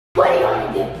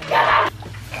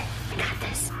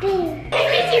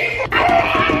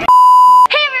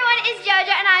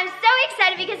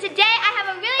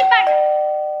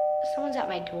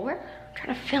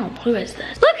gotta film. Who is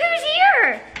this? Look who's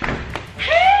here!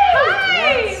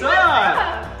 Hey! What's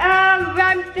up?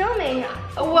 I'm filming.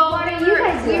 Well, what are you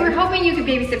guys doing? we were hoping you could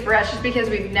babysit for us just because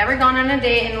we've never gone on a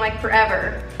date in like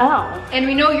forever. Oh. And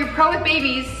we know you're pro with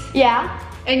babies. Yeah?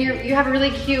 And you have a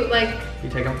really cute like. You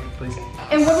take them, please.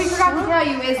 And what we forgot to tell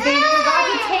you is they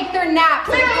forgot to take their naps.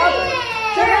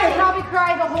 They're gonna probably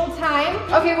cry the whole time.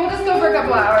 Okay, we'll just go for a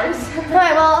couple hours.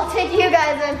 Alright, well, I'll take you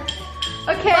guys then.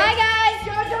 Okay. Bye, guys.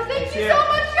 Jojo, thank you so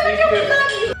much, Jojo. We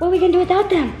love you. What are we gonna do without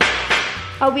them?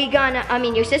 Are we gonna, I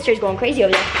mean, your sister's going crazy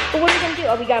over there. But what are we gonna do?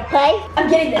 Are we gonna play? I'm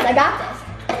getting this, I got this.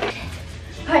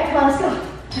 Alright, come on, let's go.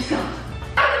 Let's go.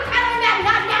 I'm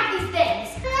not nap these things.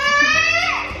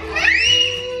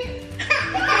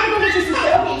 I gotta go get your sister.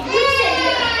 Okay, you stay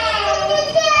here.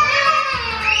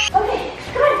 Okay,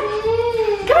 come on.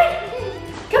 Come on.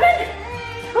 Come on.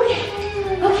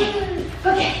 Okay.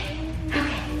 Okay.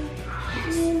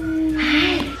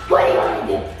 Hi. What do you want to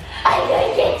do? I'm gonna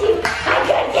get you. I'm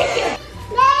gonna get you.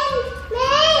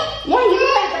 Yeah, you can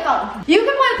play with the phone. You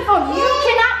can play with the phone. You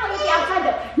cannot play with the outside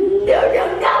though.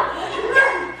 No.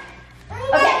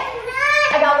 Okay.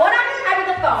 I got one on the side of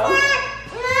the phone.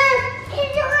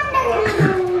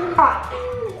 Alright.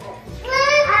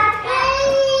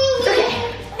 It's okay.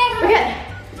 We're good.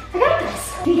 I got this.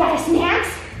 You got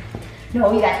snacks? No,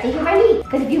 you gotta stay here by me.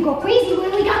 Because if you go crazy, where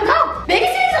are we gonna go?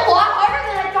 Babysitting is a lot harder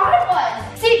than I thought it was.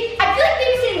 See, I feel like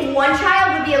babysitting one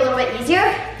child would be a little bit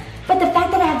easier. But the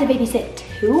fact that I have to babysit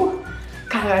two,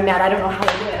 God, I'm mad. I don't know how to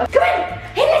do it. Come on.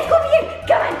 Hey, let's go over here.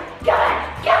 Come on.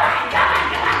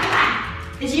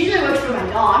 This usually works for my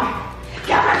dog.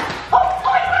 Come on. Oh, it's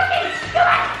working. Come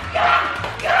on.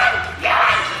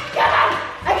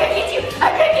 I'm gonna get you.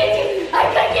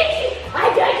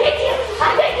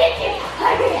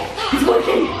 It's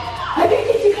working. I'm gonna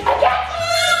get you. I got you.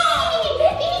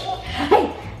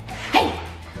 Hey.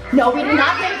 No, we do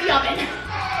not break the oven.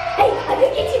 Hey, I'm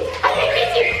gonna get you. I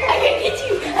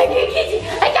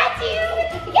got you.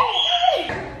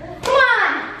 Come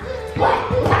on. What?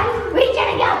 Where you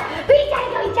trying to go? You trying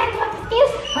to go up the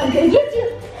stairs? I'm gonna get you.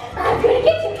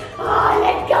 Oh,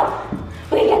 let's go.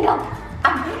 Where you gonna go?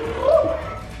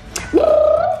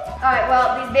 Alright, well,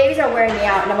 these babies are wearing me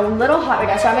out and I'm a little hot right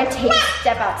now, so I'm gonna take a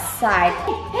step outside.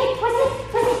 Hey, what's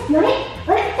this? You want it?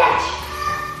 Fetch.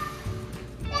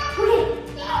 Okay.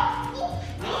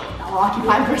 I'll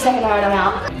occupy for a second, alright, I'm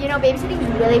out. You know, babysitting is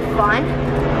really fun,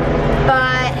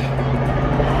 but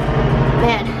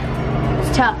man,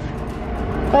 it's tough.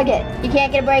 Look it, you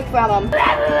can't get a break from them.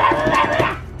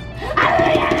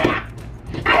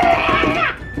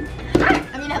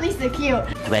 I mean, at least they're cute.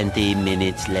 20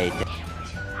 minutes later.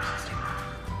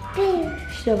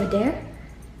 She's over there.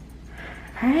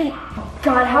 Alright. Oh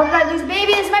God, how did I lose a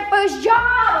baby? This is my first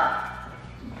job!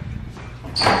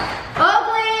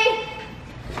 Oakley!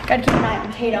 Gotta keep an eye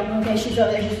on Tatum. Okay, she's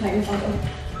over there, she's playing something.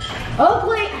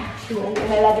 Oakley! She won't get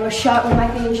my door shut with my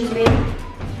finger, she's baby.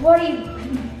 What are you?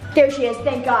 There she is,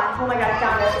 thank God. Oh my God, I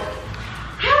found her.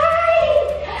 Hi!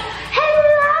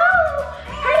 Hello!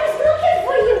 I was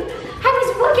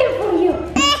looking for you.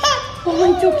 Oh,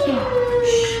 it's okay.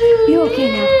 Shh. You okay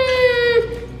now?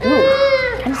 Ooh,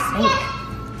 kind of stink.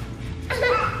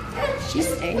 She's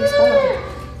stinks.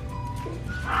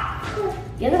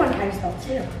 The other one kind of smells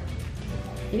too.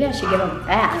 Maybe I should give him a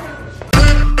bath.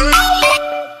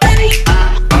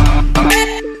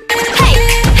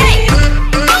 Hey,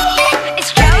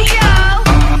 it's JoJo.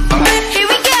 Here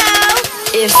we go.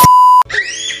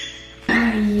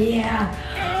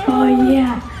 Oh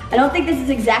yeah. I don't think this is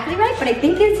exactly right, but I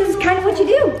think this is kind of what you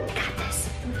do. I got this.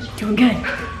 You're doing good.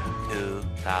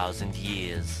 2,000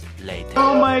 years later.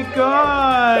 Oh my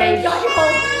gosh. Thank God you're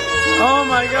home. Oh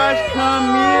my gosh, come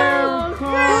here.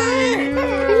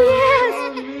 Yes.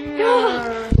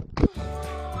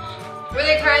 Were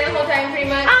they crying the whole time pretty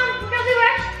much? No, they were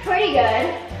actually pretty good.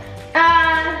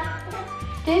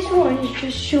 This one is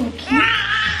just so cute.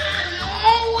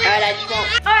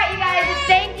 Alright, you guys,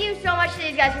 thank you so much to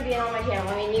these guys for being on my channel.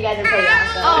 I mean, you guys are pretty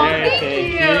awesome. Oh,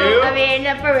 thank you. I mean,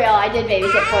 for real, I did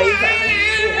babysit for you. So,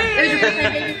 It was your first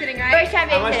time babysitting, right? First time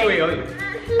babysitting. How much do we owe you?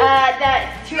 The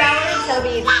 2 hours, so it'll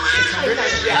be 600.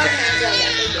 Yeah. Okay.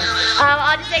 Thank you.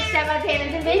 I'll just accept my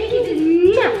payments and baby can just.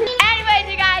 Anyways,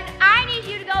 you guys, I need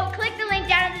you to go click the link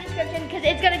down in the description because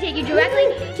it's gonna take you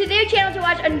directly to their channel to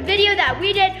watch a video that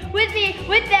we did with me,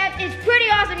 with them. It's pretty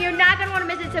awesome. You're not gonna want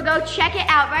to miss it, so go check it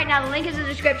out right now. The link is in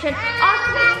the description.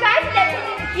 Also, subscribe to them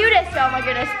because they're the cutest. Oh my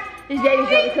goodness, these babies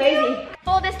are really crazy.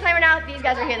 Full disclaimer now, these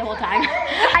guys are here the whole time.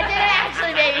 I didn't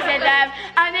actually babysit them.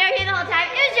 They were here the whole time.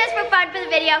 It was just for fun for the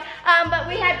video, but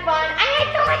we had fun. I had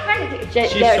so much fun.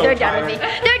 They're done with me.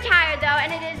 They're tired though,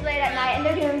 and it is late at night, and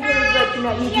they're doing really good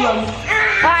screaming at you.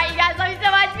 Alright, you guys, love you so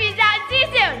much. Peace out. See you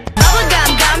soon.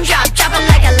 Bubblegum, gumdrop, dropping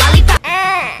like a lollipop.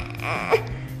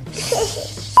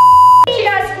 She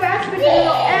got scratched between